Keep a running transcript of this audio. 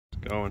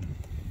going.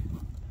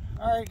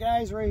 Alright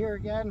guys, right here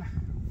again.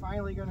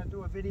 Finally going to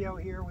do a video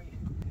here. We've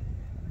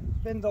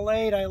been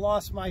delayed. I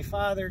lost my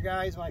father,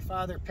 guys. My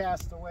father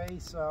passed away,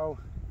 so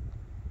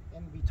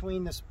in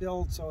between this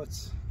build, so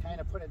it's kind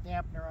of put a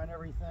dampener on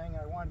everything.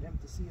 I wanted him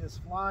to see this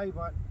fly,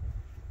 but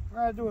we're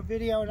going to do a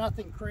video.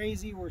 Nothing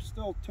crazy. We're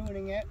still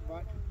tuning it,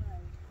 but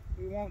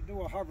we won't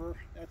do a hover,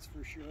 that's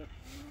for sure.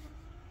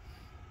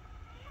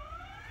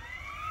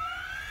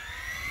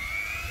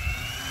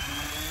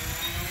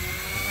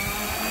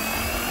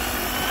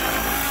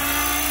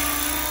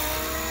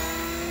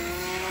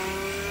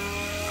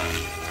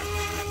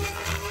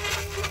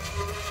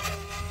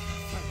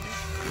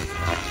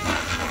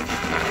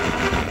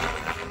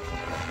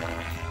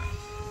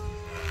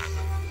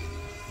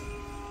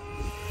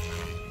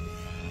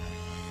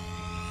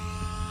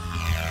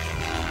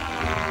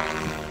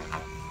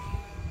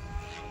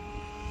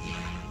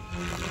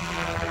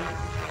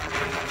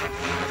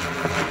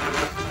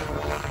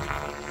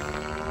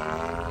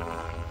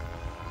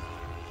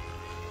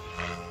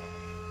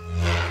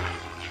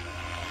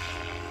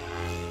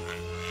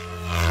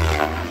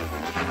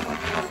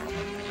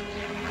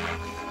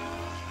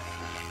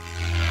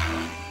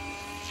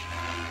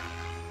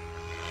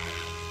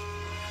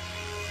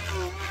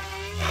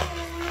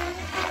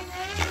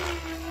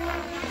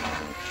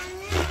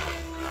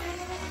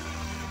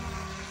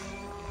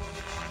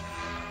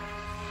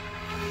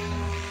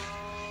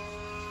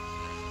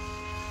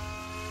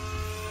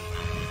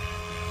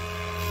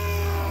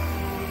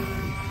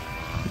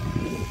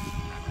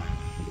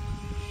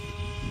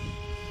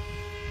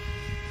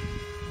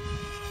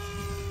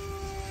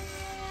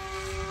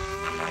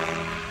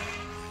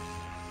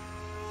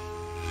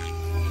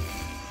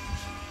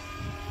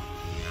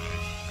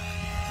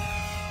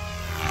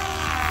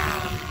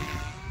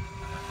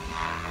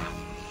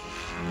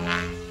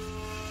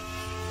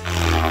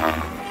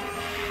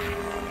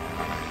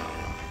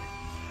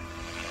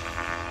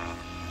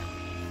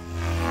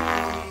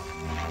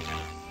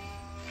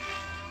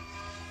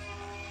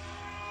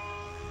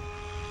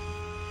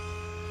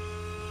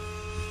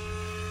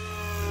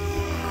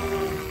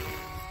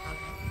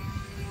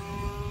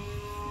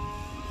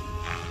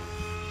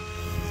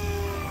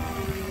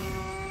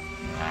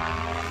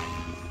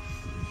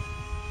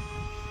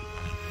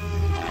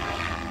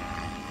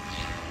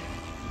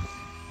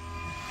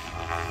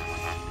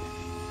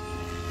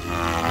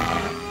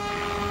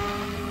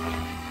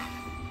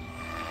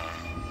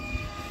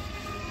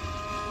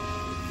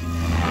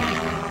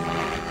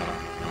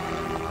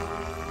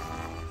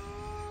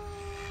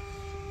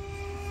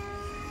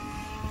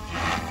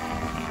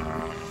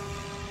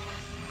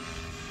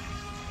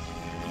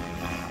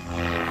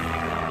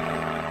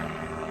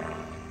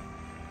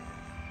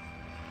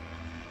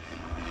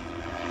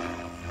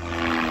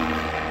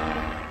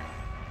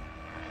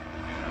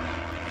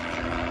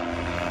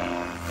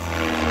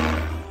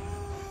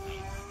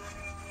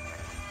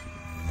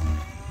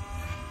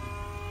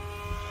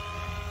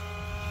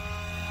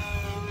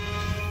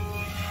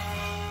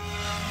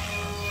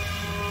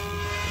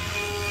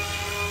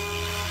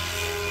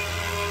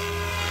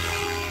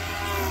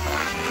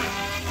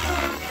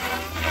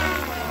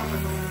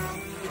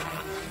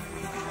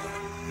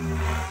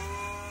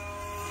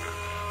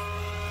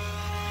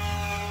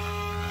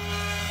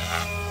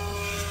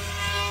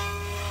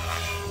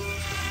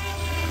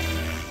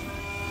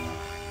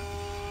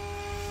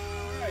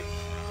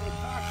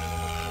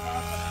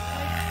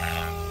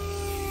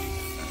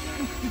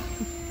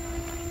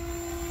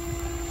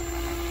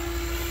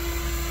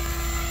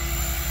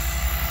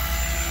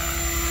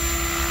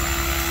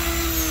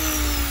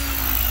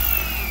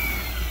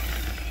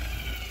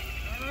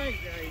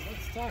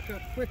 Talk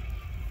a quick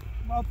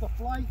about the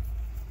flight.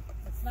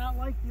 It's not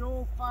like the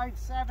old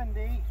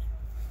 570.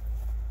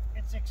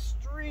 It's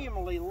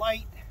extremely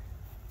light.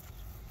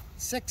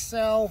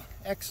 6-cell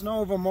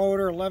X-Nova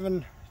motor,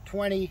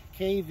 1120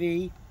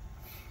 kV.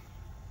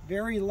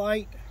 Very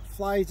light.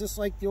 Flies just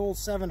like the old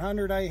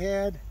 700 I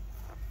had.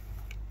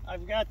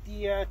 I've got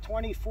the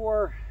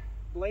 24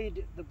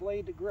 blade,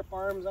 the grip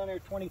arms on there,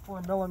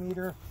 24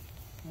 millimeter,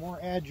 more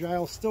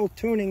agile. Still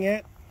tuning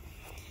it,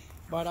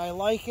 but I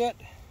like it.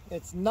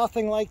 It's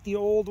nothing like the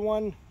old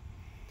one.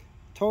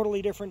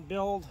 Totally different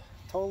build,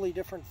 totally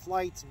different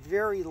flights.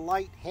 Very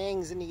light,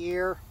 hangs in the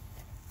air.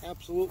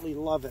 Absolutely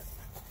love it.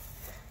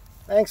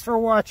 Thanks for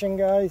watching,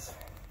 guys.